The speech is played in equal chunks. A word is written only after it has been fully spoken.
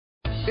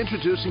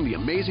Introducing the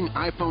amazing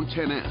iPhone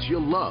XS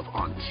you'll love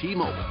on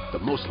T-Mobile, the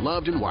most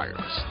loved in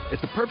wireless.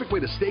 It's the perfect way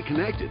to stay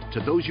connected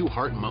to those you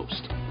heart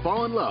most.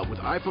 Fall in love with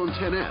iPhone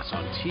XS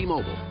on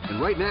T-Mobile.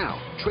 And right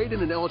now, trade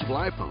in an eligible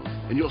iPhone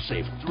and you'll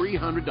save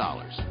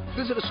 $300.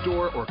 Visit a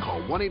store or call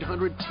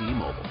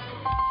 1-800-T-Mobile.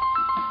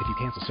 If you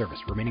cancel service,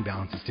 remaining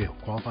balance is due.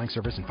 Qualifying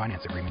service and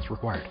finance agreements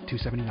required.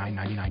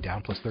 $279.99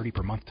 down plus 30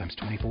 per month times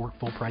 24.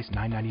 Full price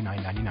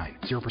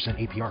 $999.99.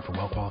 0% APR for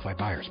well-qualified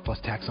buyers plus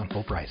tax on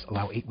full price.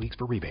 Allow 8 weeks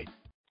for rebate.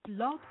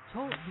 Blog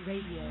Talk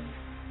Radio.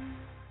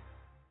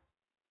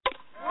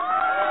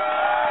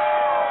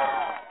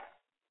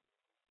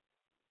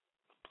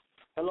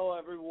 Hello,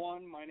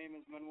 everyone. My name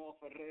is Manuel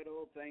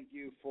Ferrero. Thank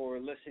you for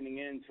listening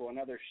in to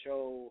another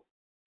show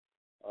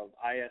of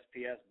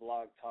ISPS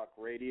Blog Talk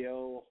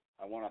Radio.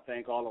 I want to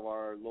thank all of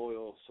our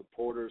loyal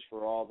supporters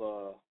for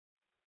all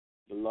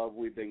the love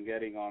we've been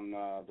getting on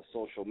the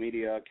social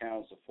media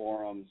accounts, the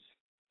forums.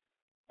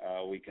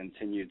 We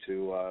continue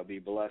to be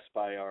blessed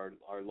by our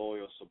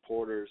loyal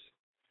supporters.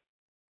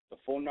 The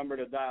phone number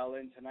to dial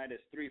in tonight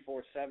is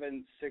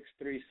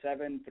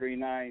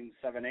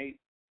 347-637-3978.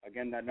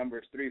 Again, that number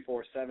is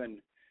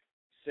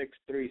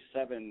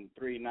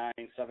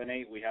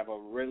 347-637-3978. We have a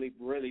really,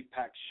 really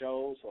packed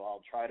show, so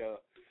I'll try to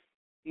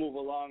move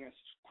along as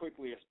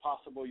quickly as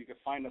possible. You can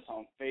find us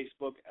on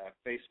Facebook at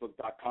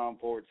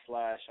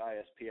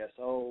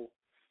facebook.com/ISPSO,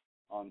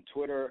 on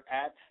Twitter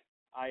at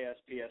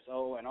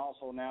ISPSO, and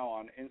also now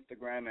on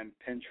Instagram and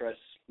Pinterest.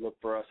 Look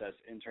for us as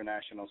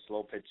International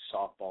Slow Pitch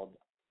Softball.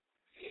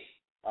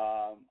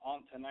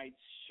 On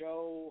tonight's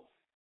show,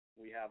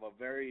 we have a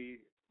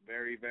very,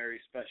 very, very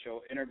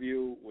special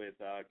interview with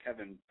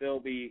Kevin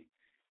Philby.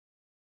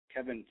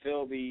 Kevin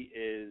Philby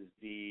is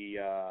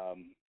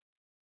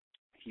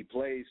he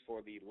plays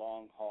for the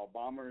Long Haul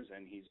Bombers,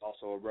 and he's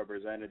also a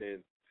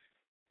representative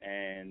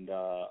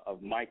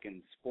of Mike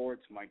and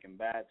Sports, Mike and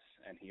Bats,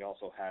 and he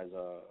also has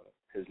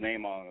his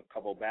name on a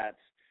couple bats.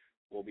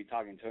 We'll be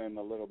talking to him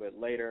a little bit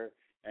later.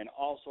 And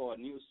also a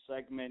new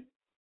segment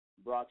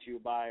brought to you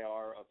by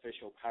our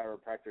official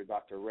chiropractor,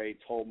 Dr. Ray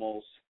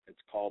Tomos.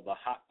 It's called The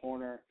Hot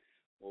Corner.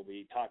 We'll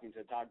be talking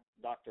to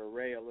Dr.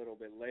 Ray a little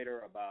bit later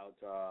about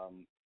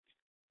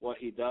what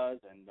he does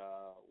and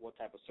what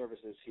type of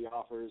services he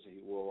offers.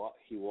 He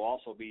will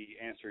also be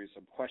answering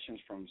some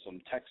questions from some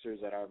texters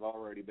that I've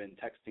already been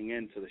texting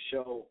into the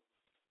show.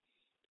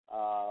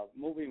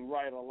 Moving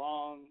right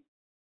along,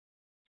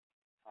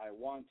 I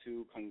want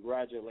to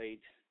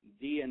congratulate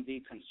D&D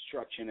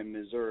Construction in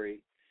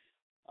Missouri.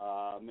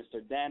 Mr.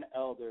 Dan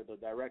Elder, the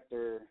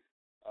director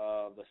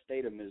of the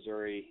state of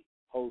Missouri,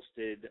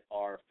 hosted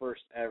our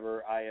first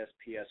ever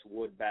ISPS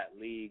Wood Bat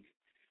League,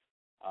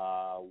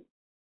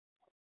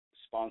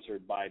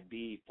 sponsored by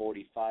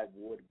B45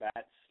 Wood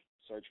Bats.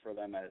 Search for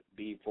them at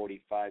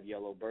B45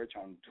 Yellow Birch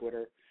on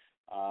Twitter.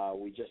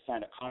 We just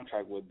signed a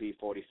contract with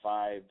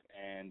B45,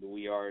 and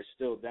we are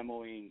still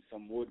demoing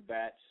some wood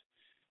bats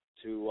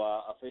to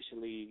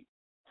officially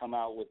come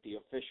out with the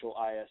official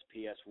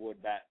ISPS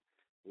Wood Bat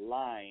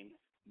line.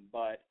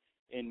 But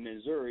in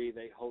Missouri,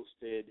 they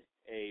hosted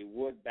a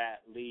Wood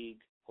Bat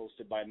League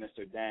hosted by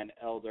Mr. Dan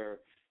Elder,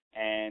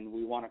 and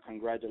we want to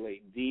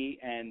congratulate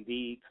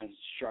D&D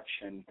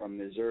Construction from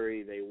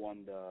Missouri. They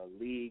won the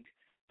league.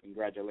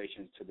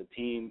 Congratulations to the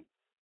team.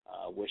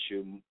 Wish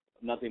you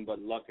nothing but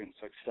luck and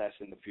success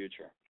in the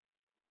future.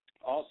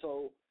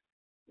 Also,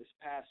 this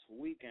past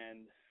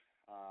weekend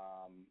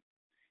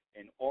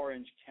in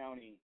Orange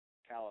County,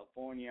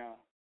 California,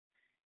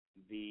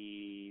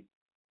 we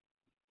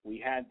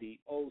had the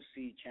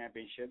OC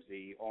Championships,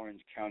 the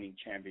Orange County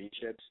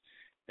Championships.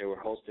 They were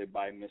hosted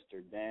by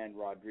Mr. Dan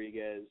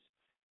Rodriguez.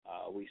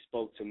 We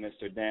spoke to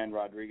Mr. Dan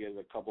Rodriguez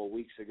a couple of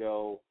weeks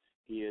ago.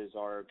 He is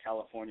our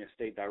California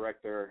State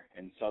Director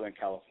in Southern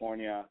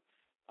California.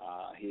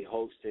 He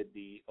hosted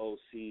the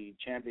OC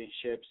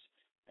Championships,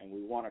 and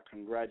we want to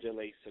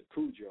congratulate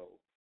Sakujo,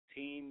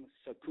 Team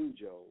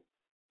Sakujo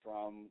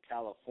from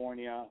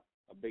California.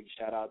 A big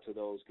shout-out to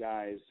those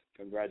guys.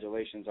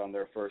 Congratulations on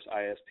their first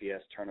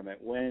ISPS tournament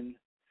win.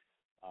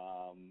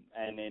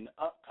 And in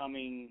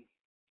upcoming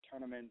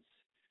tournaments,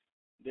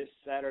 this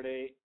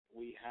Saturday,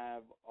 we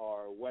have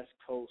our West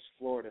Coast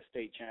Florida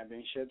State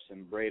Championships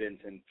in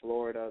Bradenton,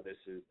 Florida. This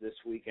is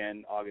this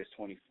weekend, August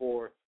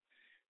 24th,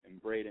 in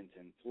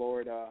Bradenton,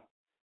 Florida.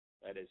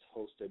 That is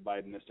hosted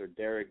by Mr.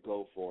 Derek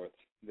Goforth.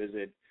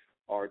 Visit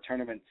our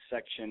tournament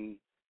section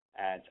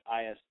at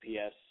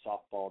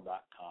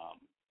ispssoftball.com.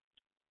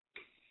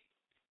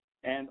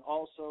 And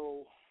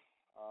also,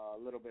 a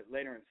little bit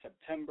later in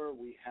September,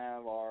 we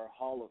have our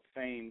Hall of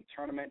Fame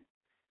tournament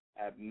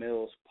at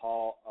Mills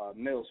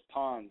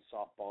Pond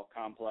Softball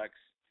Complex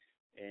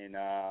in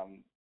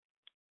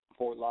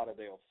Fort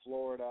Lauderdale,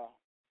 Florida.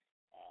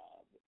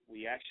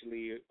 We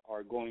actually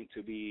are going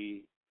to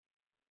be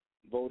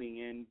voting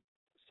in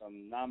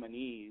some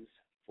nominees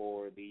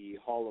for the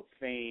Hall of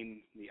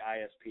Fame, the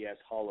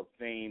ISPS Hall of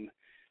Fame.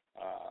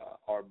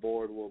 Our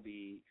board will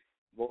be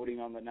voting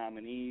on the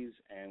nominees,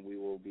 and we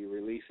will be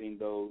releasing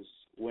those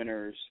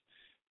winners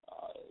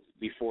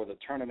before the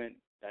tournament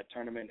That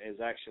tournament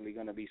is actually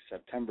going to be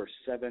September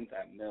 7th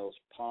at Mills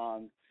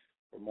Pond.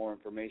 For more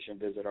information,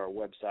 visit our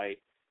website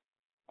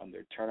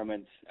under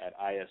tournaments at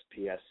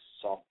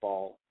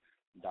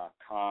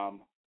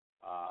ispssoftball.com.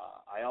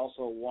 I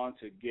also want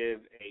to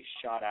give a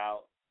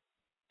shout-out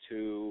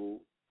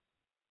to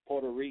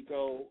Puerto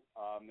Rico.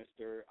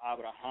 Mr.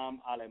 Abraham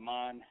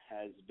Aleman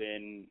has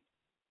been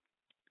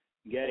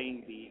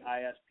getting the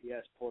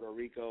ISPS Puerto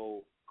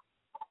Rico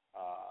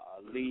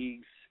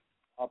leagues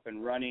up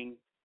and running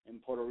in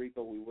Puerto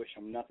Rico. We wish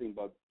him nothing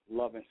but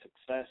love and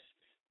success.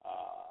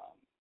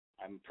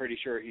 I'm pretty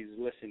sure he's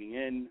listening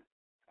in.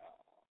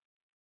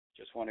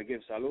 Just want to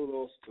give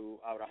saludos to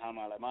Abraham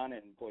Aleman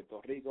in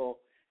Puerto Rico,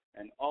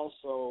 and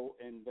also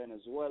in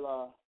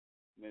Venezuela,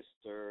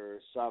 Mr.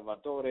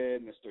 Salvatore,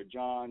 Mr.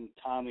 John,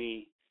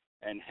 Tommy,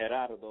 and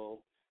Gerardo.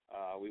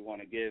 We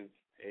want to give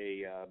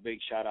a big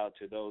shout-out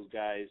to those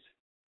guys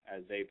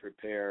as they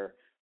prepare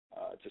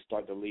to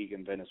start the league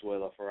in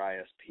Venezuela for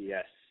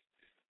ISPS.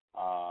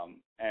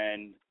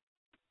 And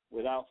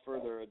without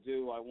further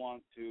ado, I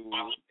want to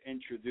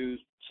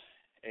introduce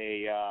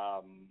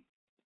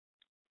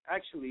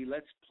actually,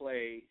 let's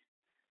play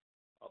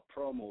a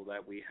promo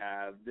that we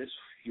have. This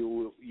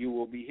you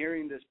will be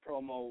hearing this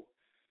promo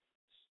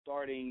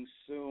starting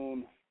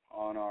soon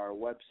on our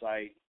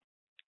website.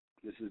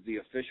 This is the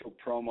official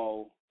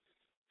promo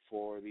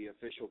for the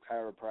official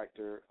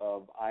chiropractor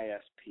of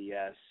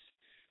ISPS,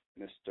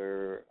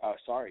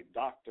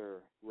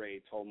 Dr.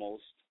 Ray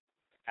Tomos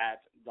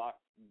at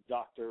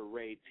Dr.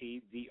 Ray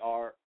T,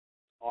 DRRAYT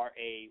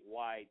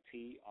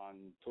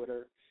on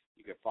Twitter.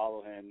 You can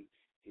follow him.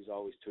 He's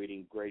always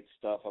tweeting great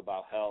stuff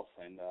about health,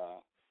 and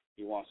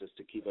he wants us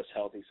to keep us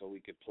healthy so we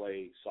could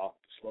play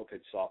slow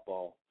pitch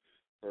softball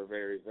for a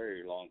very,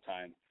 very long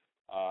time.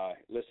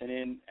 Listen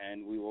in,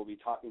 and we will be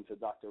talking to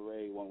Dr.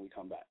 Ray when we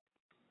come back.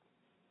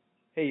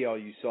 Hey, all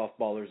you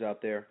softballers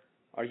out there.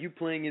 Are you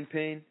playing in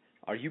pain?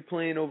 Are you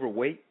playing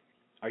overweight?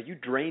 Are you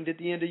drained at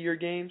the end of your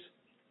games?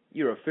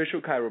 Your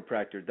official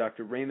chiropractor,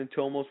 Dr. Raymond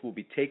Tomos, will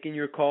be taking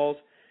your calls,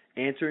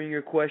 answering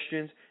your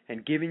questions,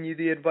 and giving you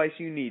the advice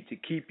you need to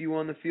keep you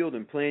on the field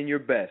and playing your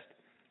best.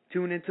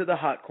 Tune into the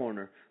Hot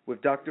Corner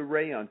with Dr.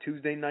 Ray on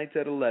Tuesday nights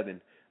at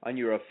 11 on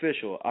your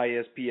official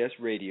ISPS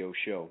radio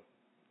show.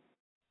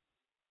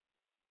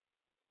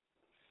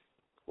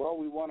 Well,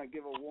 we want to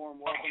give a warm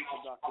welcome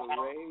to Dr.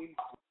 Ray.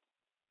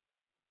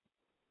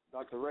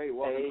 Dr. Ray,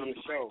 welcome to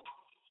the show.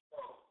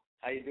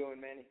 How you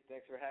doing, Manny?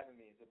 Thanks for having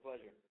me. It's a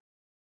pleasure.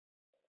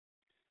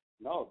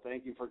 No,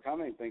 thank you for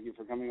coming. Thank you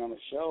for coming on the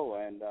show,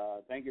 and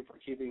thank you for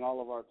keeping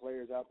all of our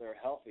players out there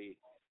healthy.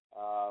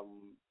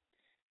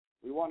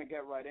 We want to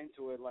get right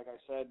into it. Like I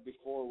said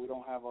before, we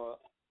don't have a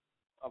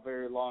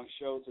very long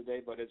show today,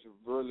 but it's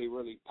really,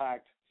 really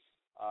packed.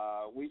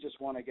 We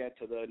just want to get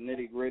to the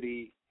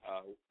nitty-gritty.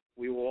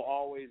 We will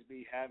always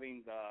be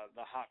having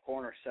the Hot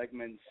Corner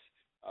segments.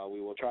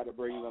 We will try to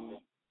bring them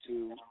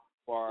to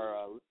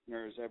our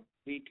listeners every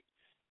week.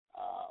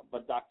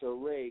 But Dr.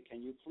 Ray,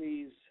 can you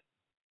please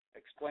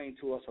explain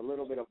to us a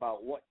little bit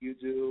about what you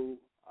do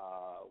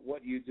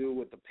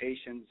with the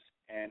patients,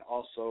 and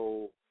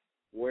also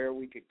where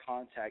we could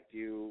contact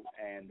you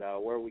and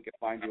where we could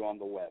find you on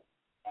the web?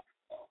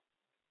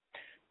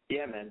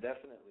 Yeah, man,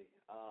 definitely.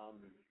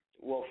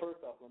 Well,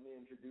 first off, let me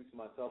introduce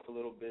myself a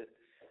little bit.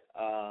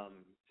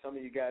 Some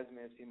of you guys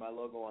may have seen my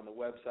logo on the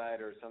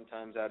website or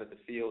sometimes out at the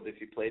field if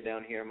you play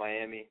down here in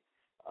Miami.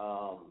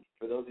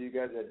 For those of you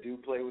guys that do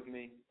play with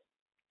me,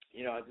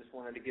 I just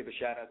wanted to give a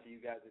shout-out to you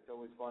guys. It's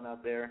always fun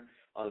out there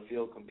on the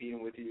field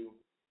competing with you.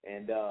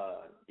 And,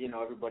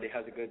 everybody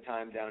has a good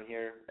time down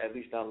here, at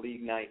least on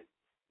league night.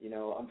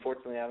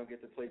 Unfortunately, I don't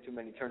get to play too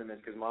many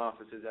tournaments because my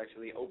office is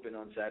actually open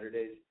on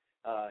Saturdays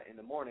in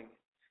the morning.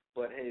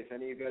 But, hey, if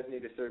any of you guys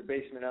need a third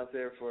baseman out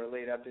there for a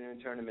late afternoon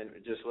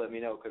tournament, just let me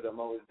know because I'm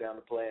always down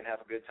to play and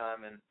have a good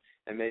time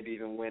and maybe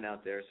even win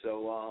out there.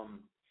 So,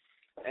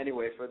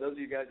 anyway, for those of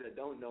you guys that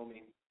don't know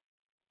me,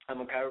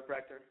 I'm a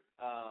chiropractor.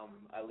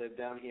 I live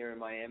down here in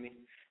Miami.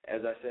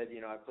 As I said,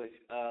 I play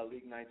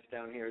league nights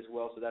down here as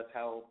well, so that's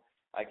how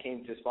I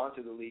came to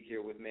sponsor the league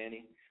here with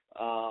Manny.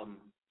 And,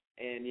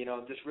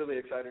 I'm just really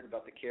excited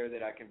about the care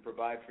that I can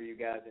provide for you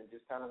guys, and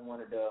just kind of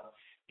wanted to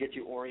get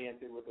you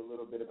oriented with a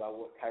little bit about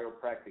what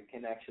chiropractic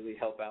can actually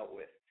help out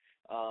with.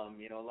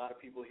 A lot of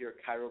people hear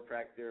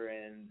chiropractor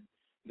and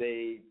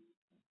they,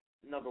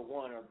 number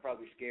one, are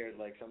probably scared,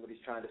 like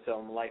somebody's trying to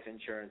sell them life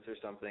insurance or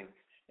something.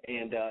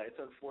 And it's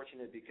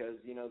unfortunate because,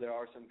 there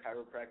are some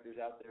chiropractors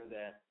out there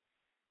that,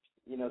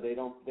 they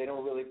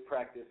don't really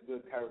practice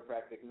good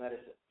chiropractic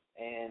medicine.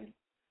 And,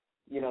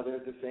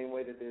 there's the same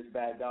way that there's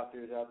bad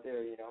doctors out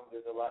there,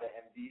 there's a lot of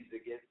MDs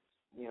that get,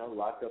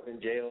 locked up in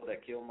jail,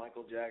 that kill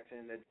Michael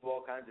Jackson, that do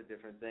all kinds of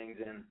different things.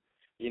 And,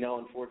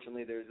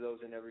 unfortunately there's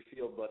those in every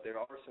field, but there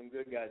are some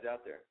good guys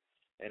out there.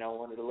 And I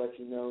wanted to let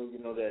you know,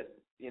 that,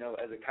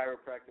 as a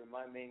chiropractor,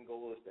 my main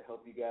goal is to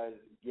help you guys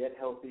get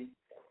healthy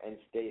and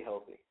stay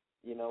healthy.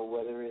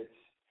 Whether it's,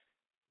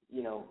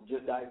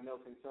 just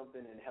diagnosing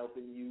something and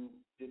helping you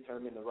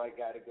determine the right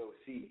guy to go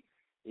see.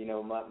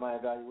 My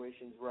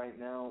evaluations right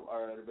now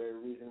are at a very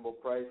reasonable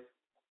price.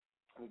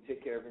 We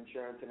take care of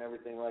insurance and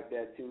everything like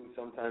that too.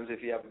 Sometimes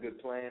if you have a good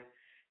plan,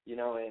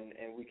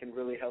 and we can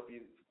really help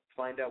you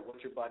find out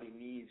what your body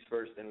needs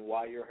first and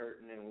why you're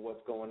hurting and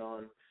what's going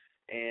on,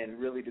 and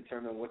really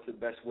determine what's the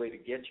best way to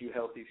get you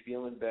healthy,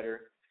 feeling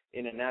better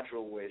in a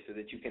natural way so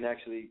that you can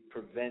actually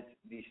prevent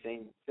these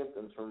same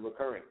symptoms from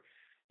recurring.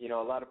 A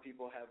lot of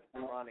people have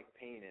chronic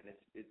pain, and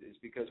it's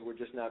because we're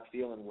just not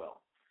feeling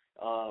well.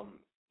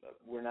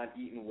 We're not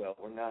eating well.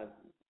 We're not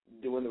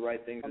doing the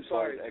right things as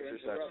far as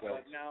exercise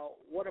goes. Now,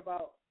 what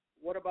about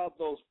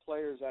those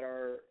players that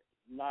are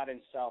not in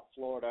South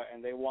Florida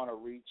and they want to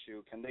reach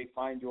you? Can they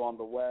find you on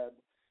the web?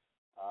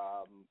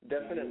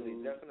 Definitely.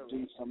 And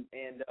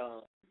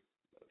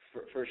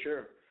for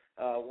sure.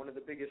 One of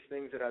the biggest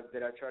things that I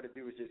try to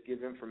do is just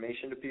give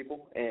information to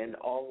people, and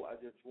I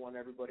just want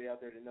everybody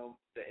out there to know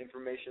the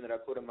information that I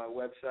put on my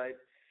website.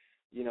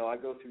 I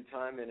go through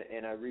time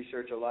and I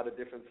research a lot of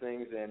different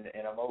things, and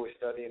I'm always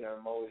studying and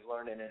I'm always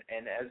learning.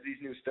 And as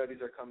these new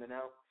studies are coming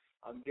out,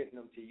 I'm getting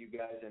them to you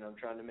guys, and I'm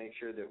trying to make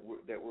sure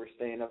that we're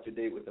staying up to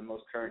date with the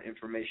most current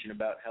information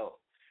about health.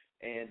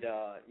 And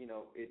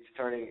it's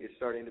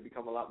starting to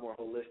become a lot more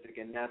holistic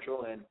and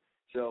natural. And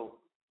so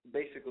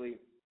basically,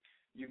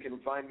 you can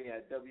find me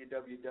at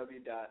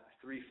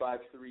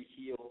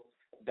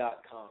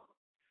www.353heal.com.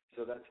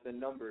 So that's the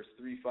numbers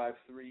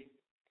 353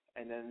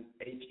 and then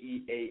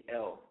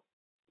HEAL,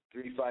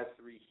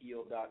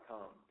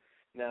 353heal.com.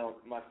 Now,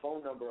 my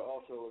phone number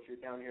also, if you're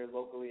down here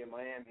locally in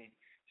Miami,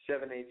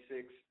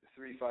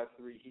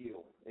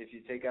 786-353-HEAL. If you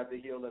take out the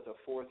HEAL, that's a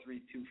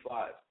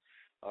 4325.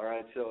 All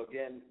right, so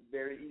again,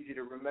 very easy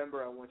to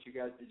remember. I want you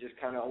guys to just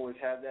kind of always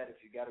have that.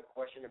 If you got a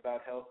question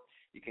about health,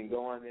 you can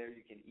go on there.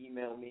 You can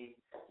email me.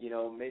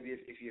 Maybe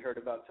if you heard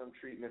about some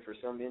treatment for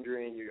some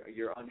injury and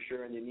you're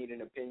unsure and you need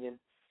an opinion,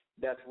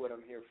 that's what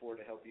I'm here for,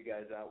 to help you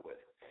guys out with.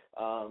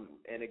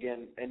 And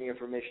again, any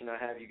information I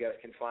have, you guys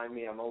can find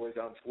me. I'm always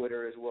on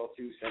Twitter as well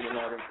too, sending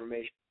out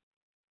information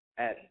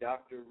at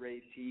Dr.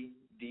 Ray T,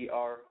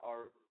 DRRAYT.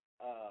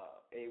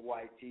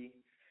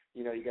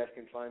 You guys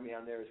can find me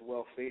on there as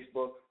well.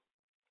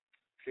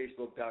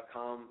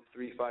 Facebook.com,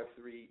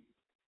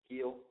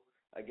 353HEAL.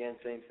 Again,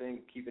 same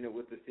thing, keeping it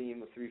with the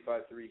theme of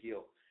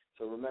 353HEAL.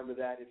 So remember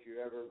that if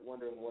you're ever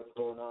wondering what's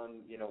going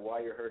on,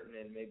 why you're hurting,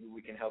 and maybe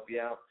we can help you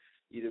out,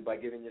 either by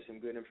giving you some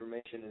good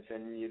information and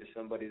sending you to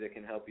somebody that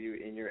can help you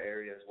in your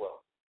area as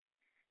well.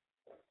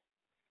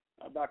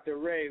 Dr.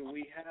 Ray,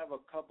 we have a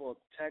couple of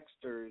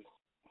texters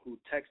who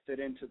texted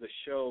into the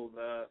show.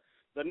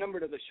 The number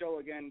to the show,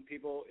 again,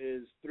 people,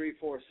 is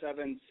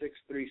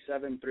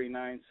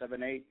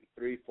 347-637-3978,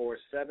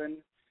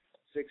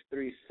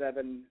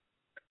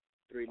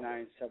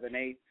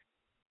 347-637-3978.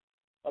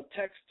 A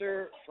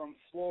texter from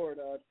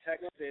Florida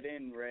texted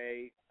in,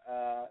 Ray,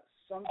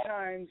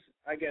 sometimes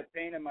I get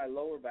pain in my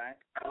lower back,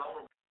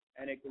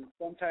 and it can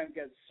sometimes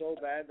get so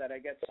bad that I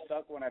get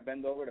stuck when I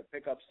bend over to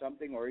pick up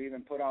something or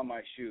even put on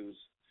my shoes.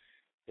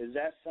 Is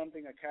that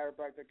something a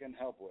chiropractor can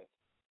help with?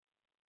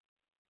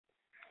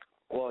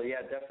 Well,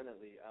 yeah,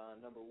 definitely.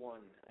 Number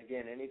one,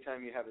 again,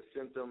 anytime you have a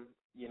symptom,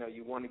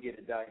 you want to get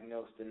it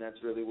diagnosed, and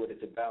that's really what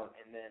it's about.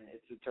 And then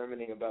it's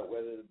determining about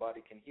whether the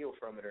body can heal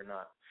from it or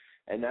not.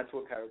 And that's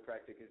what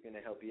chiropractic is going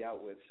to help you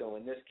out with. So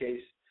in this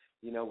case,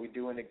 we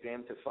do an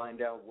exam to find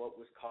out what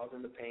was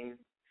causing the pain,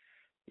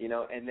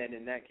 and then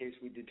in that case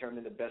we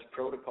determine the best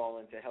protocol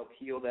and to help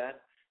heal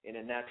that in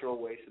a natural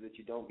way so that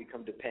you don't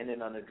become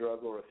dependent on a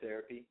drug or a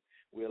therapy.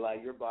 We allow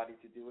your body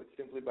to do it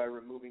simply by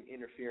removing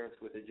interference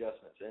with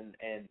adjustments.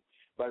 And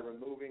by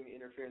removing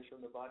interference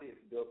from the body,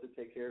 it's built to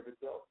take care of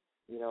itself.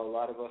 A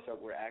lot of us,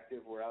 we're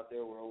active, we're out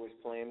there, we're always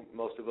playing.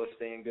 Most of us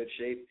stay in good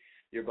shape.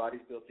 Your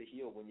body's built to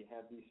heal. When you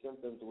have these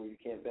symptoms where you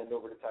can't bend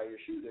over to tie your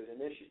shoe, there's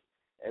an issue.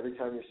 Every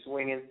time you're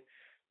swinging,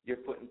 you're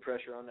putting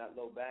pressure on that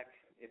low back.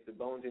 If the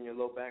bones in your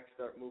low back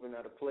start moving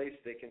out of place,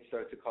 they can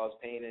start to cause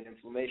pain and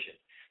inflammation.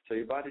 So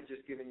your body's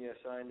just giving you a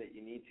sign that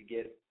you need to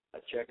get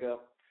a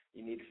checkup.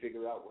 You need to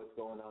figure out what's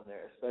going on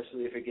there,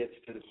 especially if it gets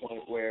to the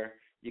point where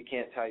you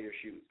can't tie your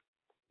shoes.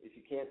 If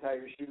you can't tie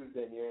your shoes,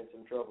 then you're in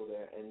some trouble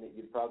there, and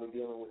you're probably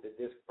dealing with a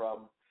disc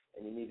problem,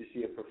 and you need to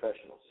see a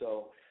professional.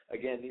 So,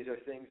 again, these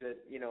are things that,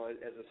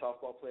 as a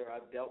softball player,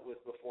 I've dealt with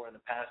before in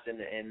the past,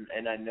 and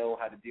I know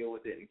how to deal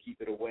with it and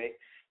keep it away,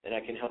 and I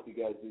can help you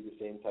guys do the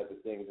same type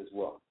of things as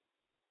well.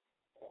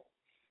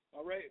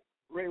 All right,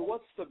 Ray,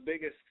 what's the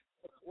biggest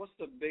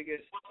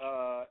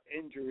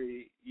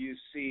injury you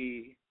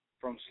see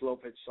from slow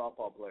pitch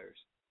softball players?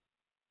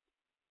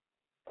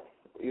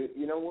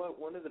 You know what?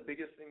 One of the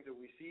biggest things that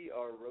we see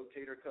are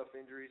rotator cuff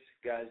injuries,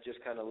 guys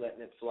just kind of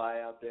letting it fly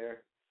out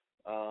there,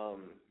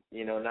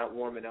 not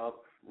warming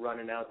up,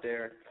 running out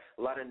there.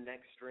 A lot of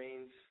neck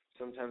strains,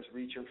 sometimes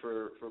reaching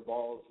for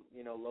balls,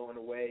 low and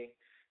away.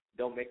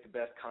 Don't make the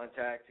best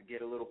contact, to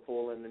get a little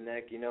pull in the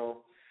neck,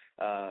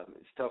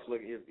 It's tough.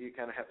 You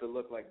kind of have to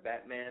look like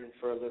Batman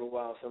for a little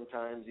while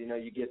sometimes.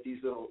 You get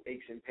these little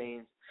aches and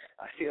pains.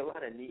 I see a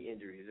lot of knee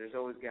injuries. There's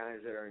always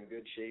guys that are in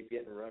good shape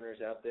getting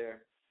runners out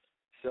there.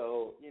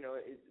 So,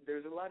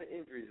 there's a lot of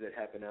injuries that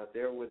happen out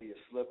there, whether you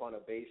slip on a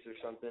base or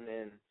something.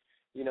 And,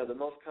 The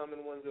most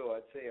common ones, though,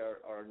 I'd say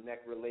are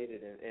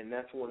neck-related, and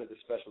that's one of the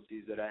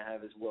specialties that I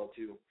have as well,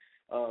 too,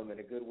 and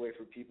a good way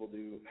for people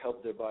to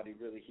help their body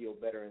really heal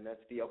better, and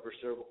that's the upper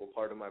cervical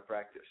part of my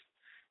practice.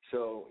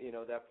 So,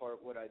 that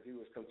part, what I do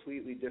is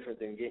completely different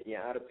than getting you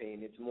out of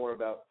pain. It's more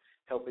about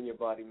helping your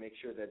body make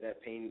sure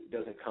that pain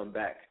doesn't come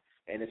back.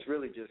 And it's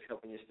really just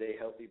helping you stay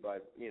healthy by,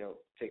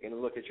 taking a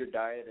look at your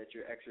diet, at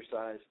your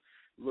exercise,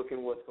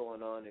 looking what's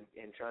going on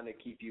and trying to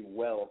keep you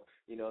well.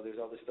 There's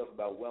all this stuff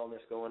about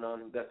wellness going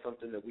on. That's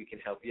something that we can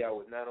help you out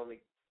with, not only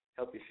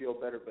help you feel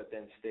better, but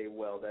then stay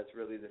well. That's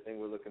really the thing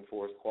we're looking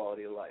for is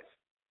quality of life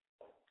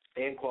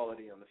and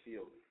quality on the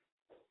field.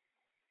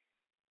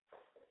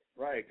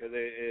 Right, because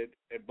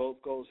it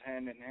both goes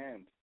hand in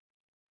hand.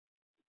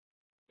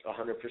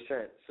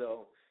 100%.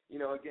 So,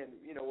 again,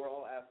 we're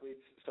all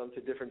athletes, some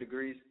to different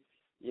degrees,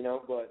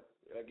 but,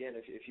 again,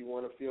 if you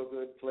want to feel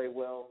good, play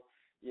well,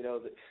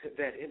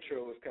 that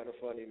intro was kind of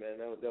funny, man.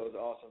 That was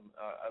awesome.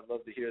 I'd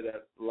love to hear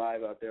that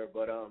live out there,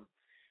 but,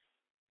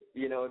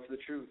 it's the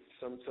truth.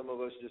 Some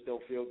of us just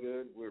don't feel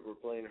good. We're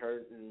playing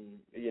hurt,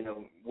 and,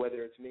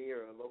 whether it's me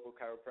or a local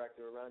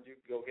chiropractor around you,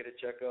 go get a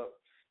checkup.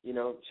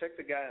 Check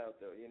the guy out,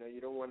 though.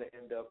 You don't want to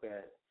end up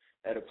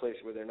at a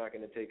place where they're not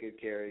going to take good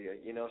care of you,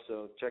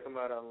 so check them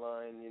out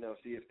online,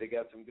 see if they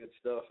got some good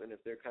stuff and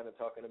if they're kind of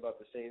talking about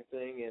the same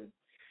thing and,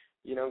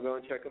 go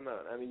and check them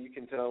out. I mean, you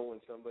can tell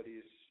when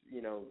somebody's,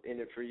 in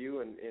it for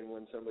you and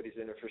when somebody's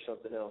in it for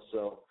something else.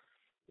 So,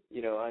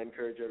 I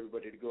encourage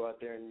everybody to go out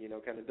there and,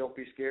 kind of don't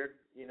be scared.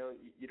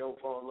 You don't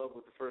fall in love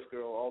with the first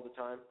girl all the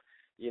time,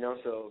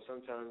 so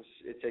sometimes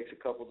it takes a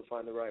couple to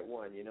find the right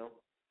one,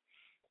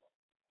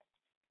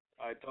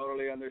 I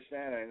totally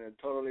understand and I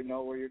totally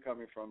know where you're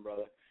coming from,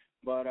 brother.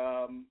 But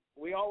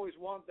we always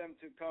want them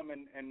to come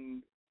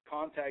and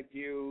contact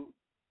you,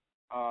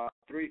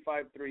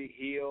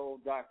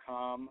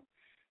 353heal.com.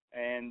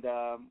 And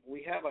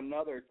we have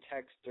another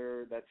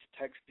texter that's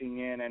texting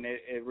in, and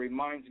it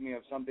reminds me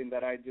of something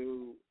that I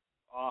do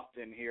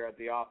often here at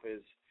the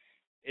office.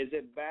 Is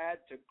it bad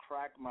to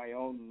crack my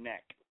own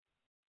neck?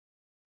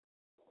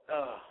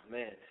 Oh,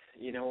 man.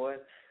 You know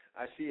what?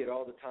 I see it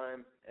all the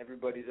time.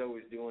 Everybody's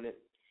always doing it.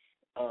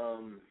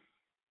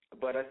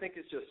 But I think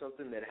it's just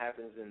something that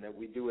happens and that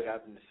we do it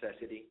out of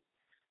necessity,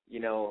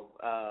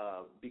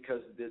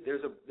 because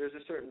there's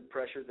a certain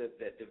pressure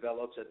that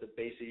develops at the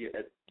base of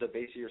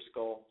your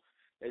skull.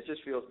 It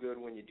just feels good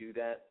when you do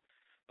that.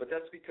 But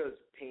that's because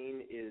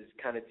pain is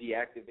kind of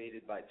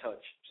deactivated by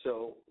touch.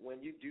 So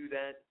when you do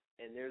that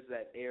and there's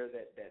that air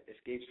that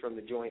escapes from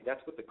the joint,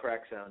 that's what the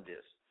crack sound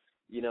is.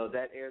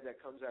 That air that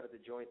comes out of the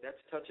joint,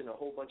 that's touching a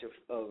whole bunch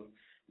of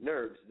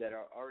nerves that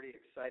are already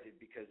excited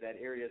because that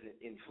area is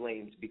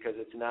inflamed because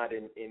it's not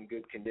in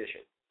good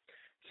condition.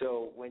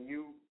 So when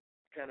you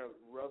kind of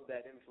rub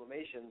that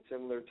inflammation,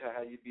 similar to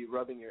how you'd be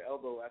rubbing your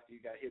elbow after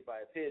you got hit by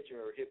a pitch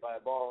or hit by a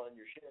ball on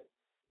your shin,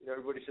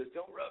 everybody says,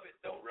 don't rub it,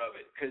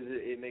 because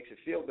it makes it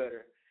feel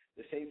better.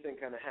 The same thing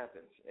kind of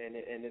happens, and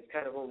it's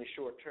kind of only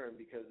short term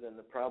because then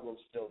the problem's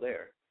still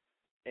there.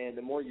 And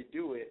the more you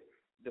do it,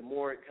 the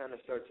more it kind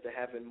of starts to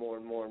happen more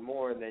and more and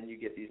more, and then you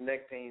get these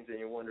neck pains and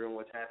you're wondering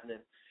what's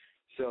happening.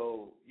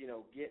 So,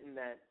 getting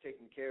that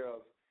taken care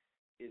of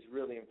is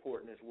really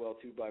important as well,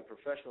 too, by a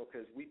professional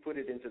because we put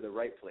it into the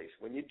right place.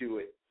 When you do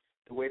it,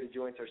 the way the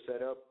joints are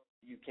set up,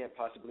 you can't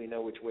possibly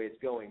know which way it's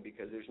going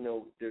because there's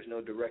no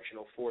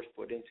directional force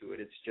put into it.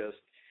 It's just,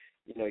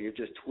 you're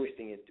just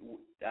twisting it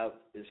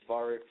out as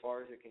far as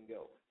it can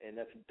go, and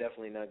that's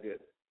definitely not good.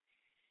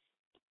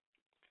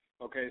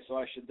 Okay, so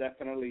I should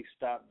definitely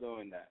stop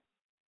doing that.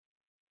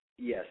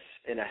 Yes,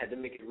 and I had to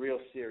make it real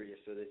serious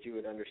so that you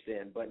would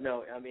understand. But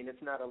no, I mean,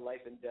 it's not a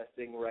life and death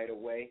thing right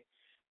away.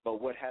 But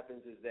what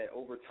happens is that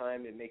over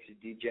time it makes it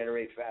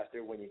degenerate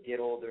faster when you get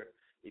older.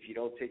 If you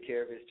don't take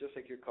care of it, it's just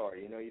like your car.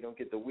 You don't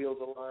get the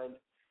wheels aligned.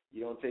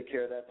 You don't take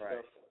care of that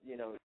right. stuff.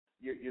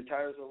 Your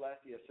tires will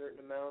last you a certain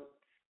amount,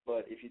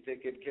 but if you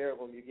take good care of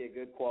them, you get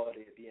good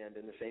quality at the end.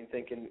 And the same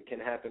thing can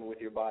happen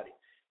with your body.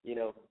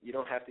 You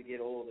don't have to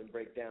get old and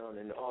break down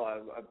and,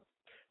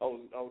 I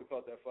would have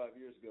caught that 5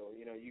 years ago.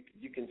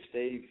 You can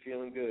stay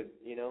feeling good,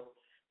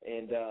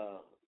 And,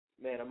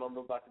 man, I'm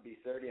about to be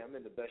 30. I'm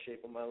in the best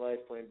shape of my life,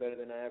 playing better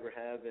than I ever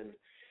have. And,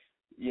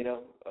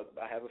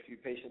 I have a few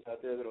patients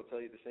out there that will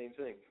tell you the same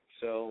thing.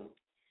 So,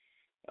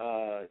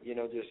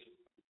 just,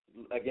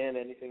 again,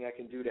 anything I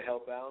can do to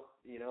help out,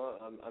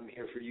 I'm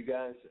here for you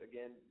guys.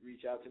 Again,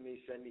 reach out to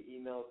me, send me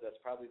emails. That's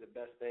probably the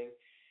best thing.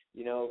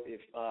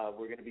 If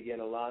we're going to be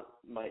getting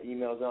my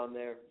email's on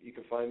there. You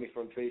can find me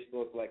from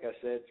Facebook, like I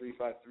said,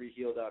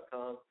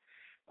 353heal.com,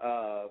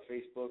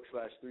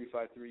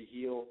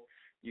 Facebook/353heal.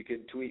 You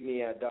can tweet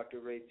me at Dr.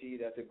 Ray T.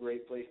 That's a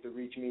great place to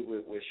reach me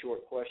with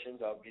short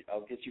questions.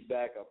 I'll get you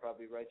back. I'll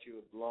probably write you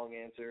a long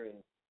answer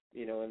and,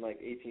 in like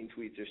 18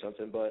 tweets or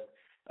something. But,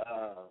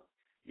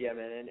 yeah,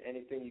 man, and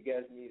anything you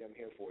guys need, I'm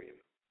here for you.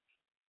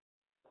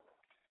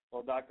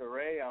 Well, Dr.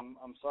 Ray,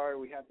 I'm sorry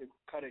we had to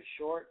cut it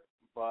short.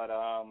 But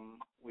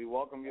we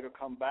welcome you to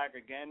come back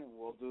again.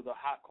 We'll do the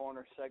Hot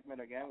Corner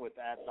segment again with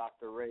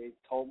Dr. Ray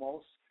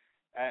Tomos,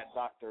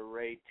 Dr.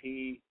 Ray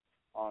T.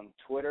 on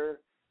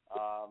Twitter.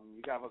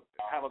 You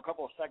have a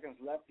couple of seconds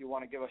left. You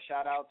want to give a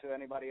shout-out to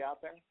anybody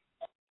out there?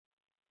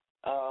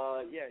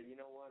 Yeah, you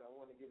know what? I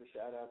want to give a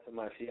shout-out to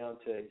my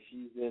fiance.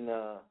 She's in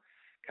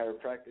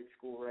chiropractic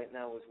school right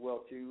now as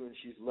well, too, and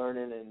she's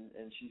learning,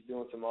 and she's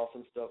doing some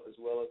awesome stuff as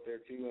well up there,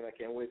 too, and I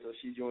can't wait till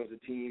she joins the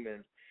team.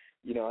 And,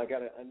 you know, I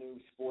got a new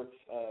sports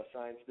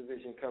science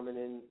division coming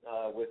in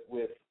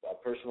with a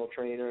personal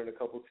trainer and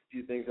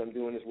few things I'm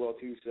doing as well,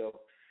 too. So,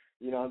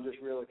 you know, I'm just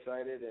real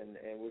excited,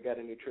 and we got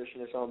a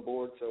nutritionist on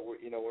board, so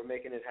we're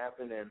making it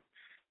happen, and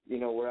you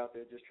know, we're out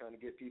there just trying to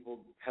get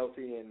people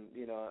healthy, and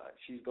you know,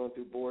 she's going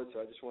through board, so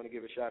I just want to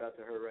give a shout out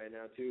to her right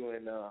now too,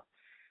 and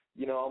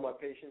you know, all my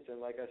patients,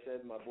 and like I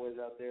said, my boys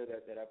out there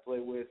that I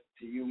play with.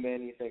 To you,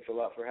 Manny, thanks a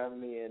lot for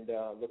having me, and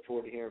look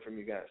forward to hearing from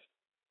you guys.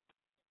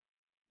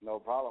 No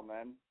problem,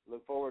 man.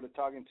 Look forward to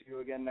talking to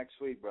you again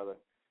next week, brother.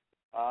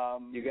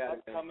 You got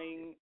it.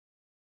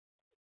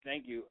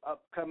 Thank you.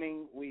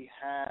 Upcoming, we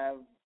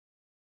have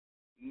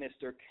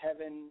Mr.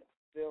 Kevin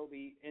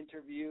Philby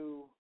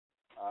interview.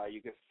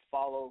 You can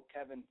follow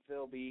Kevin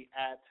Philby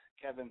at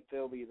Kevin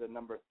Philby, the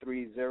number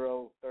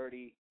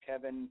 3030,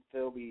 Kevin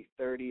Philby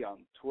 30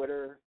 on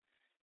Twitter.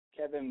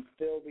 Kevin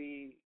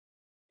Philby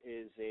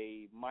is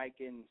a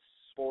Mikan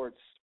Sports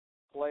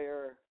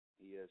player.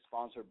 He is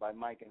sponsored by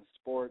Mikan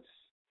Sports.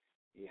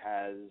 He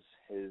has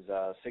his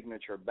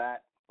signature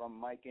bat from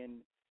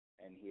Mikan,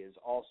 and he is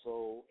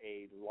also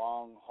a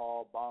long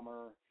haul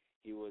bomber.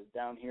 He was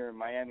down here in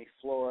Miami,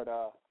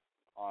 Florida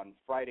on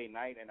Friday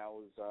night, and I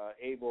was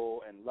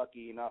able and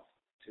lucky enough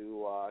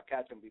to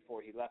catch him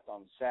before he left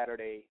on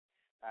Saturday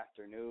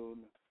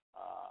afternoon.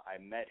 I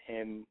met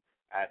him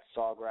at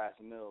Sawgrass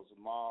Mills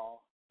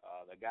Mall.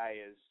 The guy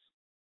is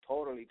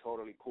totally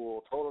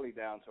cool, totally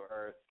down to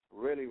earth,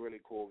 really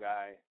cool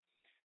guy.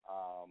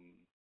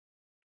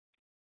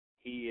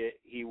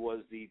 He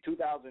was the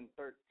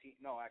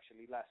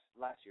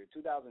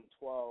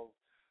 2012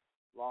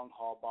 Long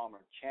Haul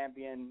Bomber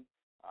champion,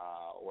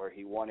 where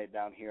he won it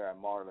down here at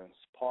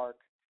Marlins Park.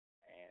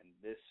 And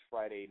this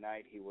Friday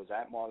night, he was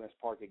at Marlins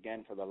Park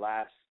again for the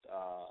last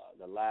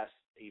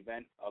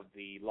event of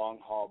the Long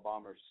Haul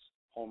Bombers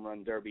Home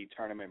Run Derby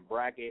tournament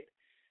bracket.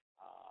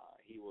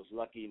 He was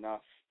lucky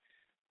enough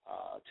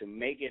to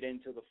make it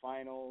into the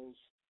finals.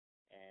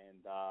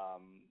 And,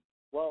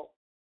 well,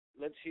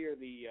 let's hear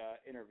the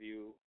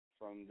interview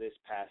from this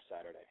past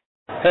Saturday.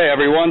 Hey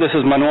everyone, this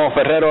is Manuel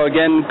Ferrero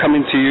again,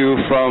 coming to you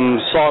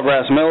from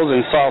Sawgrass Mills in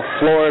South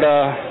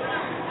Florida,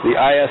 the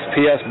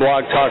ISPS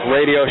Blog Talk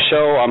Radio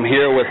Show. I'm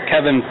here with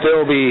Kevin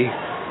Philby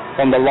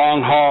from the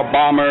Long Haul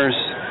Bombers.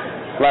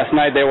 Last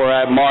night they were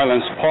at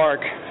Marlins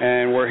Park,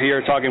 and we're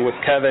here talking with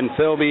Kevin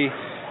Philby.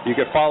 You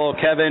can follow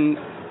Kevin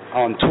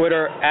on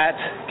Twitter at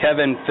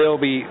Kevin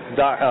Philby,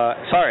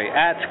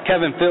 at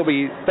Kevin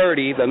Philby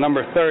 30, the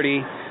number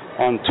 30,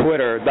 on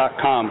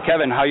Twitter.com.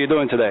 Kevin, how you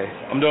doing today?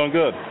 I'm doing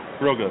good,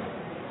 real good.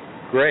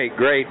 Great.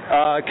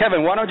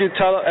 Kevin, why don't you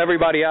tell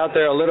everybody out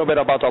there a little bit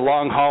about the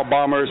Long Haul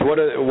Bombers? What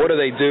do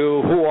they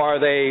do? Who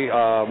are they?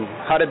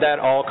 How did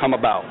that all come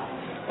about?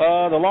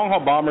 The Long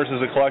Haul Bombers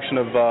is a collection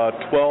of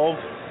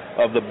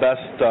 12 of the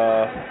best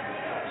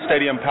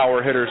stadium power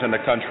hitters in the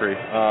country,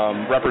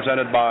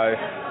 represented by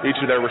each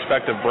of their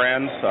respective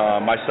brands.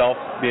 Myself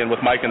being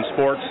with Mikan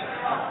Sports.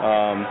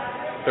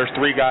 There's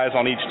 3 guys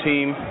on each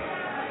team.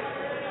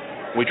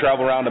 We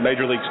travel around to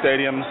major league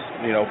stadiums.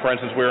 You know, for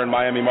instance, we were in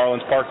Miami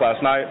Marlins Park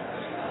last night,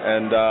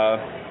 and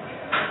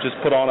just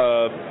put on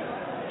a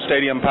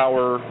stadium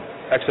power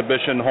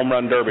exhibition home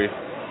run derby.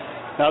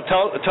 Now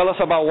tell us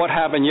about what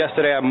happened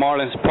yesterday at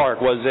Marlins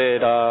Park. Was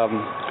it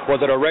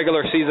a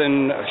regular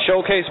season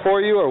showcase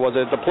for you, or was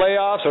it the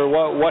playoffs, or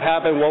what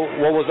happened?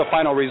 What was the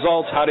final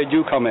results? How did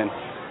you come in?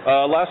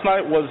 Last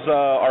night was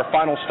our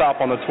final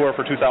stop on the tour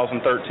for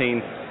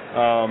 2013.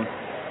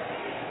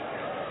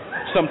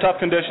 Some tough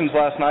conditions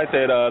last night.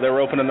 They were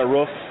opening the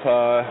roof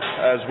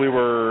as we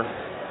were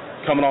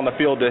coming on the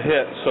field to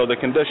hit, so the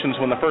conditions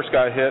when the first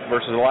guy hit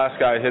versus the last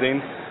guy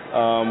hitting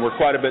were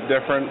quite a bit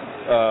different.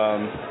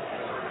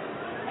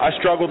 I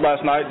struggled last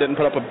night, didn't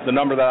put up the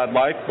number that I'd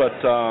like, but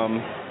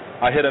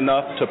I hit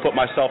enough to put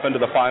myself into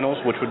the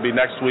finals, which would be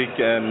next week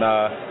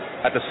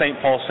at the St.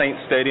 Paul Saints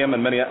Stadium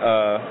in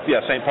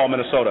St. Paul,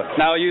 Minnesota.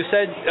 Now, you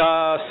said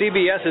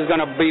CBS is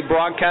going to be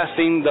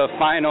broadcasting the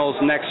finals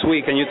next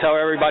week. Can you tell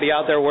everybody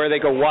out there where they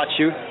can watch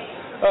you?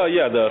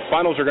 Yeah, the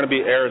finals are going to be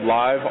aired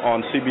live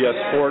on CBS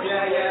Sports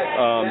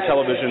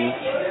television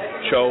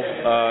show.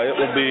 It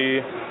will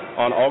be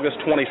on August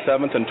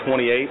 27th and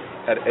 28th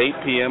at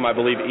 8 p.m., I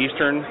believe,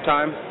 Eastern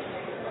time.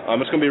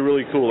 It's going to be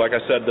really cool. Like I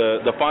said,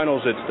 the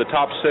finals, it's the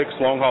top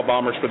 6 Long Haul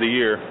Bombers for the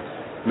year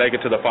make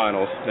it to the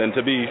finals. And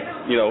to be,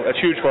 it's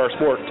huge for our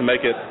sport to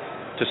make it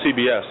to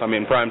CBS. I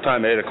mean, prime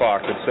time, 8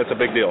 o'clock. It's a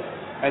big deal.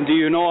 And do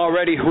you know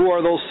already who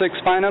are those 6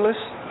 finalists?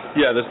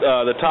 Yeah,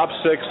 the top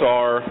 6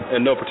 are,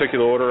 in no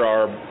particular order,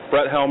 are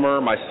Brett Helmer,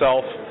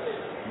 myself,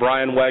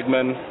 Brian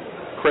Wegman,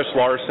 Chris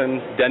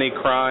Larson, Denny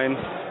Crine,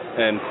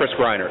 and Chris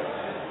Greiner.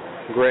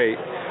 Great.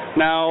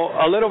 Now,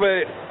 a little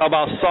bit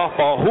about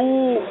softball.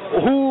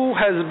 Who who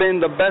has been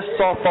the best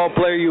softball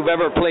player you've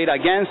ever played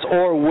against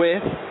or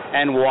with,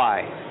 and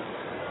why?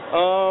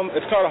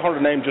 It's kind of hard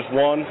to name just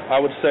one.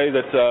 I would say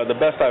that the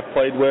best I've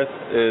played with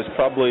is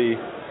probably,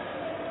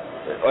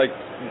 like,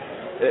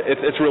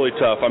 it's really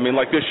tough. I mean,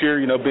 like this year,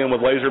 you know, being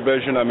with Laser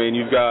Vision, I mean,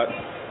 you've got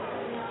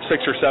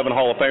 6 or 7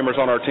 Hall of Famers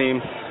on our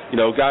team. You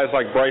know, guys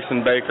like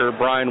Bryson Baker,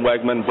 Brian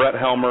Wegman, Brett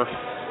Helmer.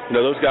 You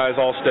know, those guys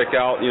all stick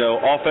out. You know,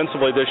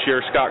 offensively this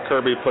year, Scott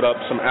Kirby put up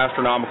some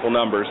astronomical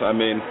numbers. I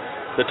mean,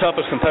 the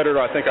toughest competitor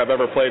I think I've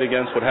ever played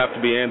against would have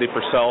to be Andy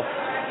Purcell.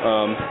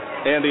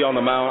 Andy on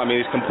the mound, I mean,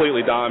 he's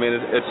completely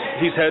dominant.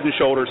 He's head and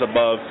shoulders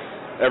above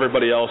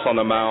everybody else on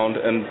the mound,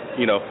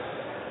 and, you know,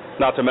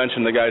 not to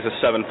mention the guy's a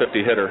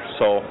 750 hitter.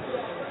 So,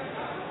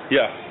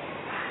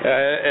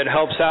 yeah. It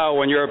helps out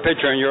when you're a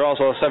pitcher and you're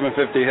also a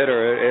 750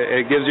 hitter.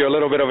 It gives you a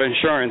little bit of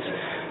insurance.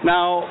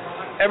 Now,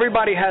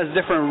 everybody has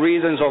different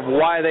reasons of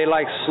why they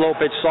like slow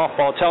pitch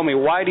softball. Tell me,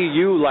 why do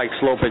you like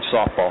slow pitch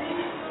softball?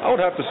 I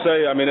would have to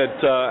say, I mean,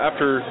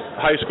 after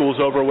high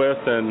school's over with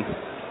and,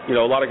 you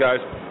know, a lot of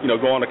guys, you know,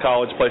 go on to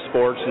college, play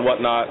sports and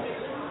whatnot,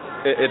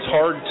 it's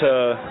hard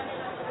to,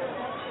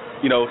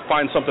 you know,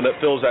 find something that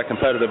fills that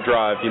competitive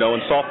drive, you know,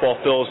 and softball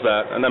fills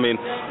that. And, I mean,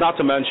 not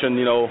to mention,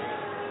 you know,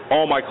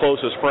 all my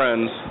closest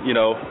friends, you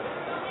know,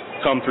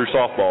 come through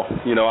softball.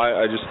 You know,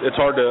 I just, it's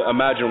hard to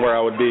imagine where I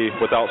would be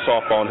without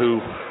softball and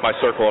who my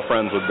circle of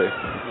friends would be.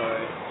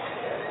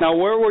 Right. Now,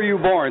 where were you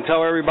born?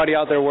 Tell everybody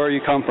out there where you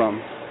come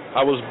from.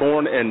 I was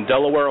born in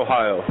Delaware,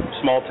 Ohio,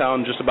 small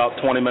town just about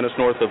 20 minutes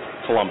north of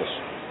Columbus.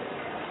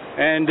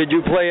 And did you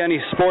play any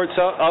sports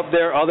up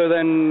there other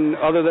than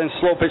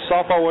slow pitch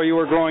softball where you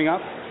were growing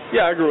up?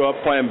 Yeah, I grew up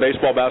playing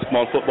baseball,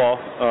 basketball, and football.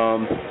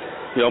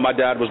 You know, my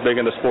dad was big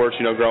into sports,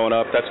 you know, growing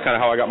up. That's kind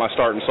of how I got my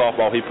start in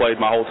softball. He played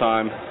my whole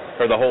time,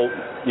 or the whole,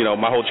 you know,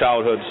 my whole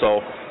childhood. So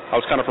I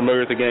was kind of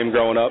familiar with the game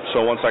growing up.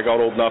 So once I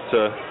got old enough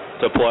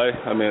to play,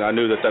 I mean, I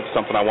knew that that's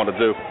something I wanted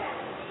to do.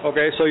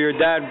 Okay, so your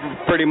dad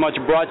pretty much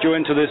brought you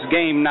into this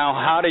game. Now,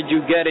 how did you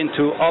get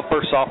into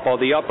upper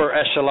softball, the upper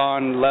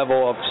echelon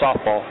level of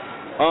softball?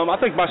 I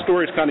think my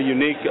story is kind of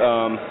unique.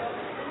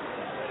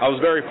 I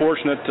was very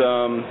fortunate.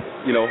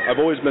 You know, I've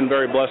always been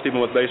very blessed,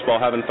 even with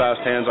baseball, having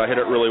fast hands. I hit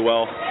it really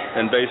well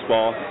in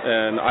baseball.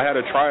 And I had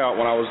a tryout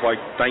when I was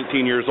like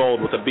 19 years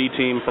old with a B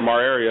team from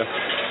our area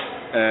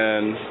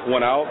and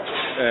went out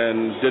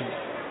and did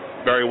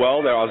very well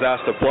there. I was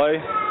asked to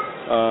play.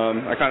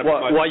 I kind of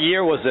what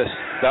year was this?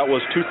 That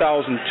was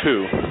 2002.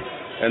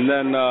 And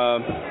then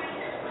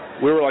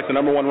we were like the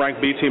 #1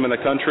 ranked B team in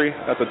the country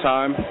at the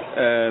time.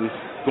 And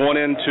going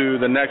into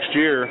the next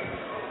year,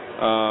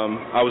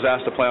 I was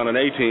asked to play on an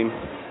A team.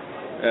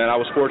 And I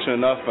was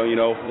fortunate enough, you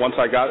know, once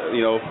I got,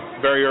 you know,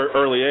 very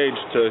early age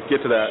to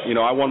get to that. You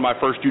know, I won my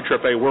first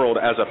U-Trip-A World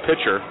as a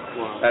pitcher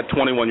at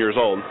 21 years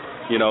old.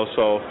 You know,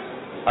 so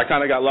I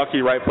kind of got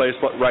lucky, right place,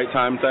 right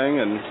time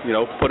thing, and, you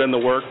know, put in the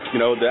work, you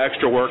know, the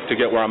extra work to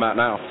get where I'm at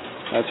now.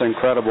 That's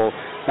incredible.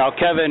 Now,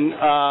 Kevin,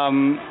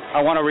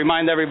 I want to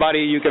remind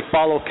everybody you can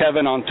follow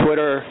Kevin on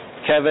Twitter,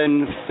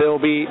 Kevin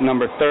Philby,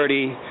 number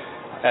 30,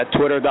 at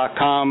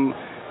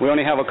twitter.com. We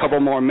only have a couple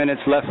more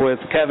minutes left with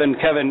Kevin.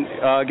 Kevin,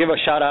 give a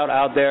shout-out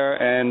out there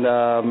and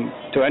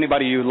to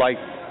anybody you'd like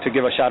to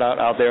give a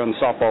shout-out out there in the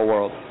softball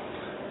world.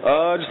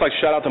 Just like to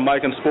shout out to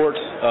Mike and Sports.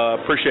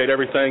 Appreciate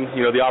everything,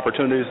 you know, the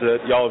opportunities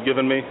that y'all have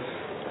given me.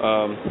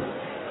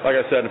 Like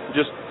I said,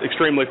 just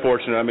extremely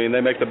fortunate. I mean, they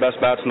make the best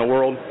bats in the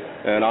world,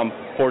 and I'm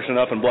fortunate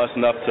enough and blessed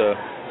enough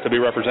to be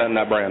representing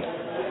that brand.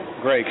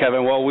 Great,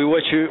 Kevin. Well, we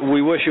wish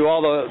you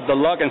all the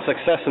luck and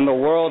success in the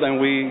world,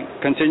 and we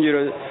continue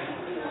to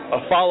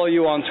follow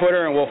you on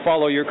Twitter, and we'll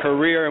follow your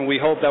career, and we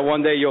hope that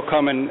one day you'll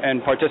come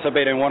and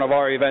participate in one of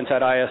our events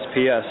at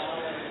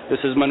ISPS. This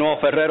is Manuel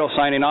Ferrero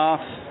signing off.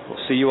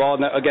 We'll see you all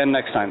again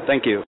next time.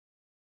 Thank you.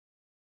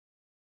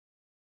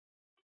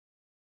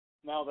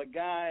 Now, the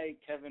guy,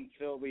 Kevin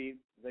Philby,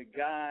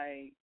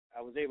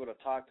 I was able to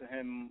talk to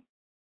him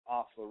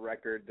off the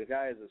record. The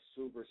guy is a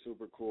super,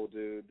 super cool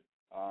dude.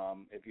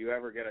 If you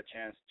ever get a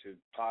chance to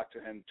talk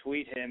to him,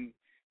 tweet him.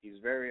 He's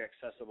very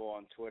accessible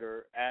on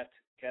Twitter, at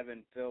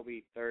Kevin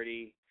Philby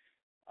 30.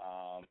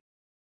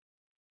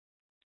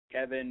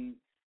 Kevin,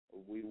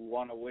 we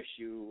want to wish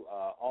you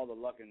all the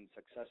luck and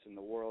success in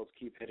the world.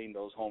 Keep hitting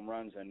those home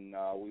runs, and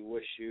we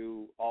wish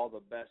you all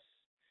the best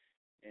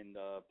in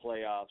the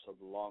playoffs of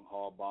the Long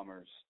Haul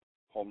Bombers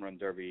Home Run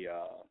Derby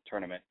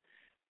tournament.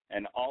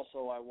 And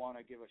also, I want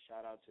to give a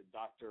shout-out to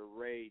Dr.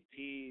 Ray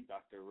T,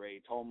 Dr.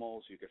 Ray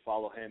Tomos. You can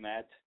follow him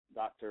at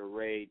Dr.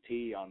 Ray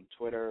T on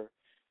Twitter.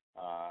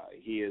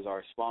 He is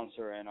our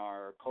sponsor and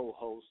our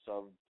co-host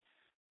of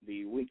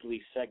the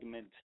weekly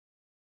segment,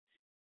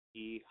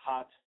 The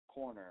Hot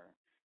Corner.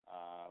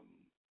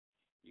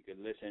 You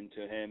can listen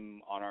to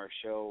him on our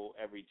show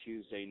every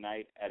Tuesday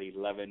night at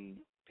 11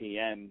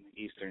 p.m.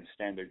 Eastern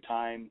Standard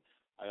Time.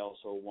 I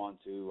also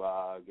want to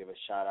give a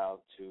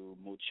shout-out to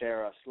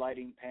Muchera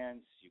Sliding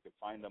Pants. You can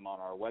find them on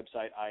our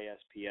website,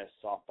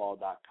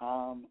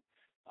 ispssoftball.com.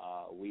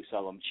 We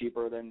sell them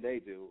cheaper than they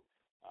do.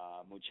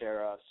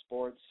 Muchera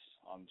Sports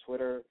on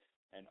Twitter,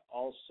 and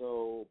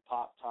also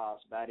Pop Toss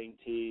Batting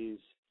Tees.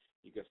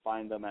 You can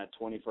find them at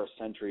 21st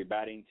Century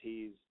Batting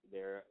Tees.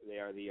 They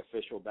are the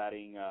official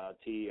batting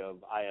tee of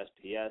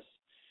ISPS.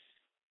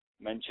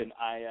 Mention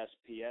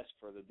ISPS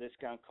for the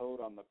discount code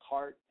on the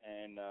cart,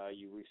 and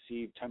you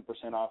receive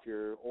 10% off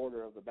your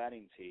order of the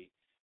batting tee.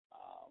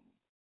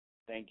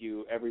 Thank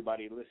you,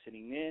 everybody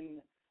listening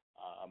in.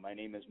 My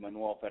name is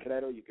Manuel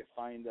Ferrero. You can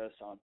find us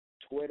on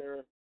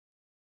Twitter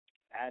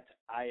at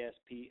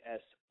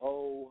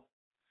ISPSO.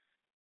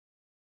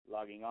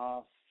 Logging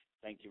off.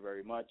 Thank you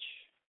very much.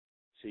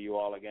 See you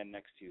all again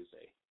next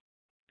Tuesday.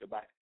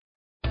 Goodbye.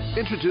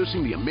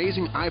 Introducing the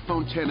amazing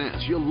iPhone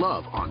XS you'll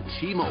love on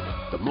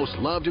T-Mobile, the most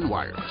loved in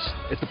wireless.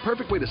 It's the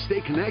perfect way to stay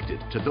connected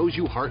to those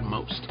you heart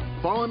most.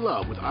 Fall in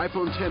love with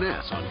iPhone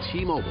XS on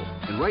T-Mobile.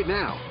 And right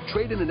now,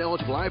 trade in an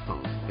eligible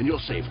iPhone and you'll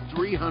save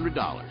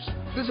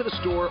 $300. Visit a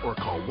store or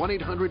call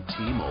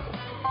 1-800-T-Mobile.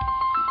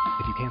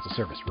 If you cancel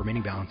service,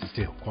 remaining balance is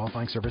due.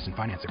 Qualifying service and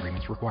finance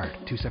agreements required.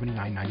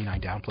 $279.99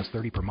 down plus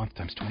 30 per month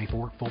times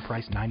 24. Full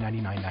price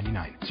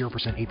 $999.99.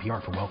 0%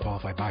 APR for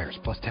well-qualified buyers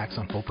plus tax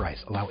on full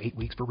price. Allow 8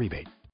 weeks for rebate.